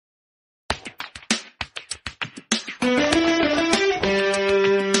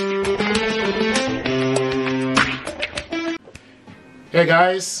Okay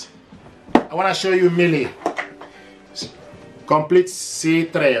guys, I want to show you Miele complete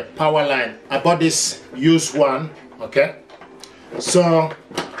C3 power line. I bought this used one. Okay, so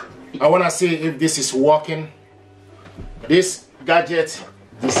I want to see if this is working. This gadget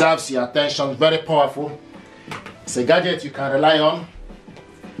deserves your attention. Very powerful. It's a gadget you can rely on.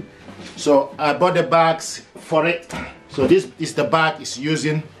 So I bought the bags for it. So this is the bag it's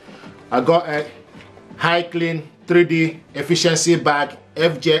using. I got a high clean 3D efficiency bag,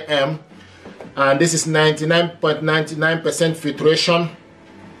 FJM, and this is 99.99% filtration,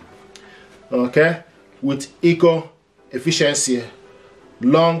 okay, with eco efficiency,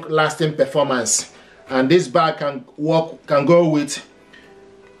 long lasting performance. And this bag can go with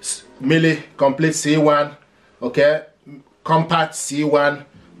Miele complete C1, okay, compact C1,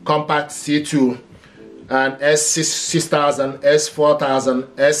 compact C2, and S6000, S4000,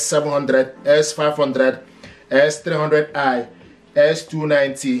 S700, S500, S300i,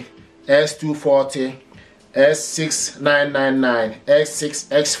 S290, S240, S6999, X6,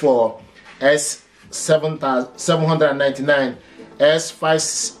 X4, S799,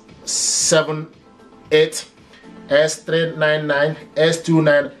 S578, S399,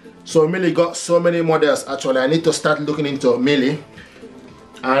 S29. So Miele got so many models. Actually, I need to start looking into Miele,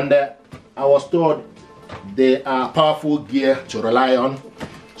 and I was told they are powerful gear to rely on.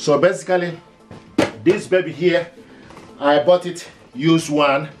 So basically, this baby here, I bought it used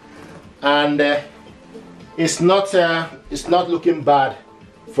one, and it's not looking bad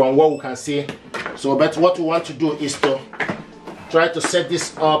from what we can see. So but what we want to do is to try to set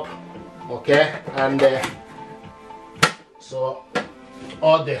this up, okay, and so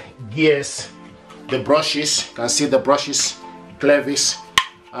all the gears, the brushes, you can see the brushes, clevis,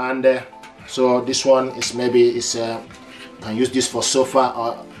 and so this one is maybe can use this for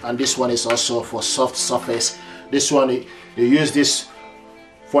sofa, and this one is also for soft surface. This one you use this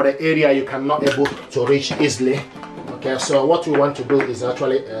for the area you cannot able to reach easily. Okay, so what we want to do is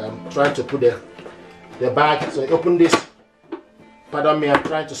actually trying to put the bag. So open this. Pardon me, I'm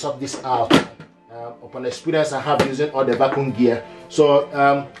trying to sort this out upon the experience I have using all the vacuum gear. So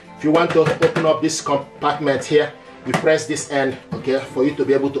if you want to open up this compartment here, you press this end, okay, for you to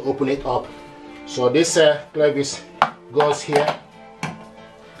be able to open it up. So this clevis goes here,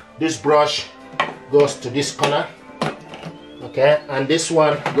 this brush goes to this corner, okay, and this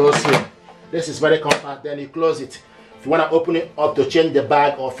one goes here. This is very compact. Then you close it. If you want to open it up to change the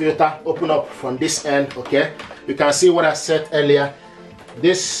bag or filter, open up from this end, okay. You can see what I said earlier.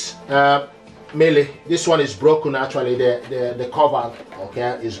 This Miele, this one is broken. Actually, the cover,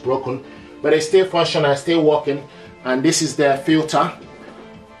 okay, is broken, but it's still functional, still working. And this is the filter,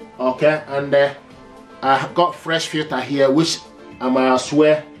 okay, and I got fresh filter here, which I might as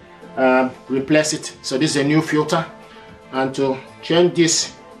well replace it. So this is a new filter, and to change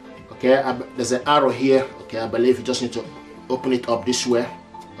this, okay, there's an arrow here, okay. I believe you just need to open it up this way,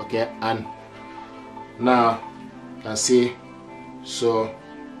 okay, and now you can see. So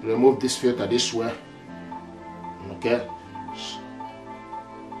remove this filter this way, okay.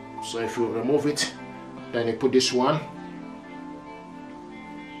 So if you remove it, then you put this one,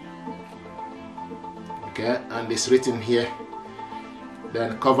 okay, and it's written here.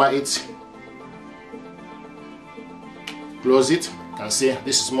 Then cover it, close it. You can see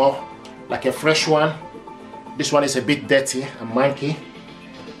this is more like a fresh one. This one is a bit dirty and manky.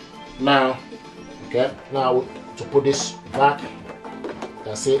 Now, okay, now to put this back, you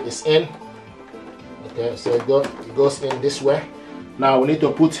can see it's in, okay. So it goes in this way. Now we need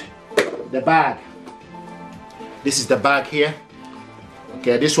to put the bag. This is the bag here,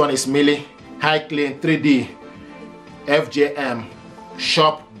 okay. This one is Miele High Clean 3D FJM,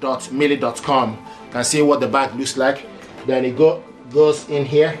 shop.miele.com. You can see what the bag looks like. Then it goes in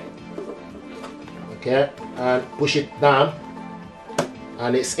here, okay, and push it down,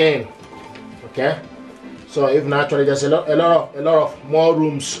 and it's in, okay. So even actually there's a lot of more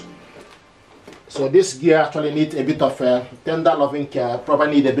rooms. So this gear actually needs a bit of tender loving care,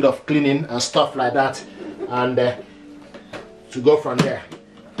 probably need a bit of cleaning and stuff like that, and to go from there.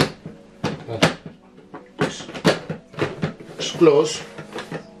 It's close,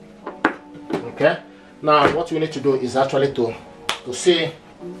 okay. Now what we need to do is actually to see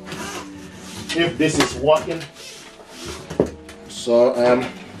if this is working. So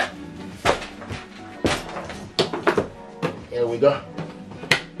here we go,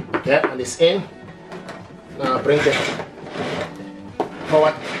 okay, and it's in. Now bring the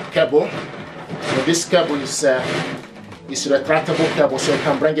power cable. So this cable is retractable cable, so you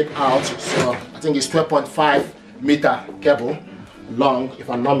can bring it out. So I think it's 12.5 meter cable long, if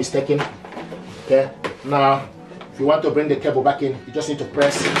I'm not mistaken. Okay, now If you want to bring the cable back in, you just need to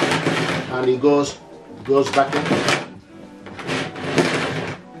press and it goes back in.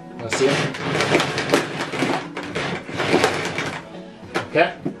 That's it.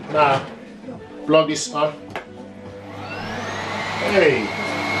 Okay, now plug this on. Hey, you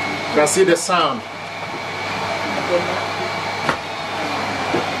can see the sound.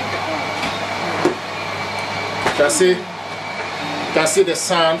 You can see the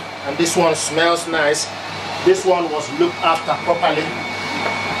sound, and this one smells nice. This one was looked after properly.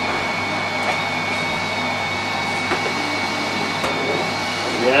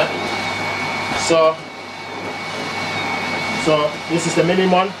 Yeah. So this is the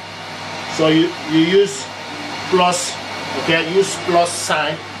minimum. So you use plus, okay, use plus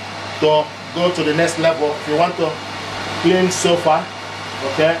sign to go to the next level. If you want to clean sofa,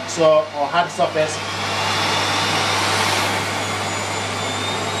 okay, so or hard surface.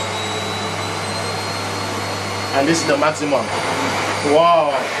 And this is the maximum.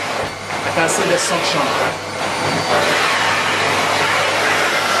 Wow, I can see the suction.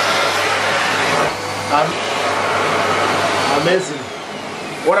 Amazing.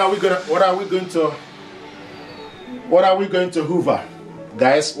 What are we going to hoover,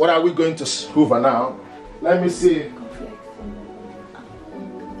 guys? What are we going to hoover now? Let me see.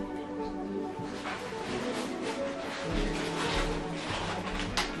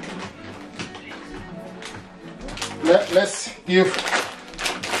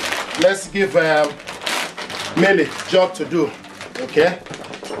 Let's give Miele job to do. Okay,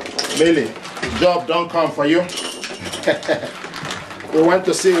 Miele, job don't come for you. We want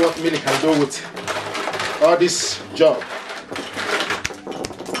to see what Miele can do with all this job.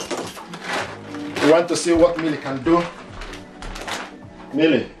 We want to see what Miele can do.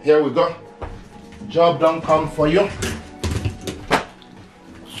 Miele, here we go. Job don't come for you.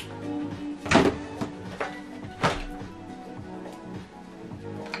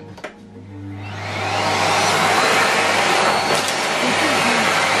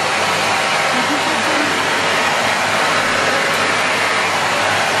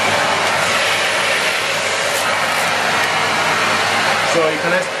 So you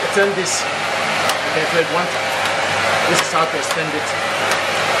can extend this. Okay, if you want, this is how to extend it.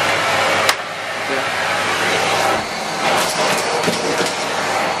 Okay.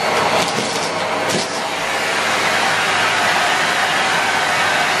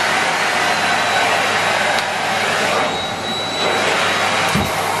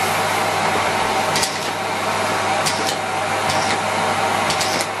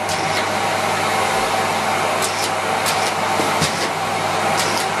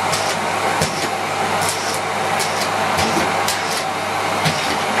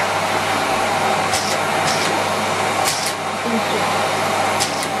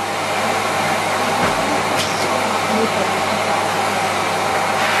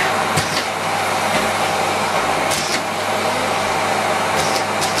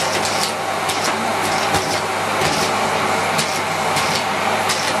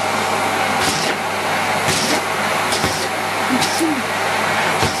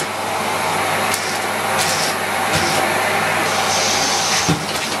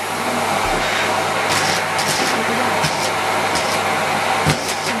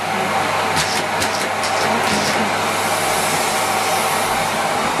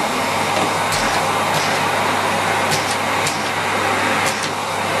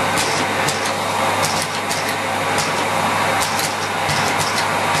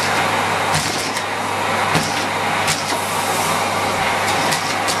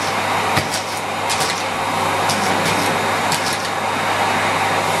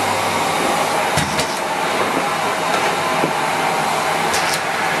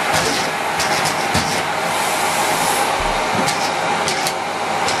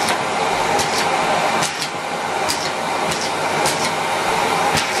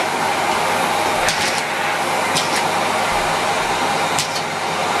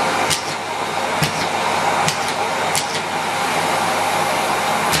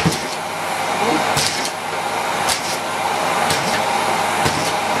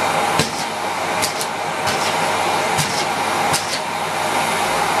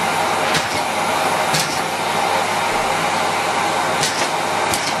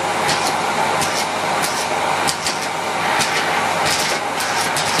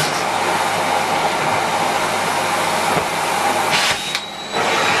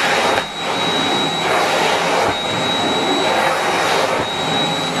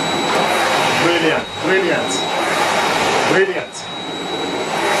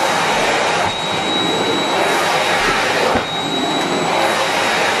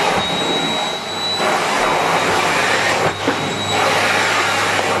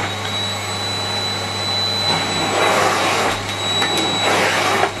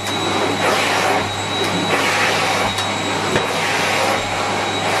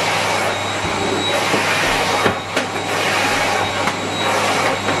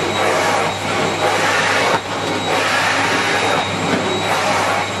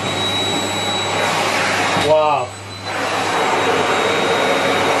 Wow.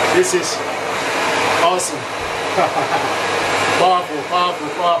 This is awesome. Powerful, powerful,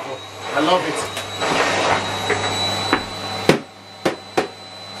 powerful. I love it.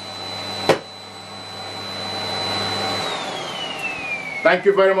 Thank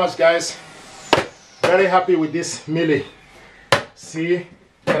you very much, guys. Very happy with this Miele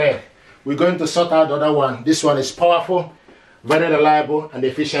C3. We're going to sort out the other one. This one is powerful, very reliable, and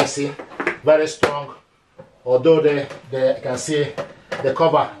efficiency very strong. Although you can see the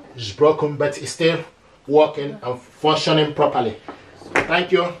cover is broken, but it's still working and functioning properly.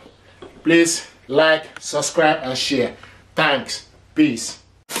 Thank you. Please like, subscribe, and share. Thanks. Peace.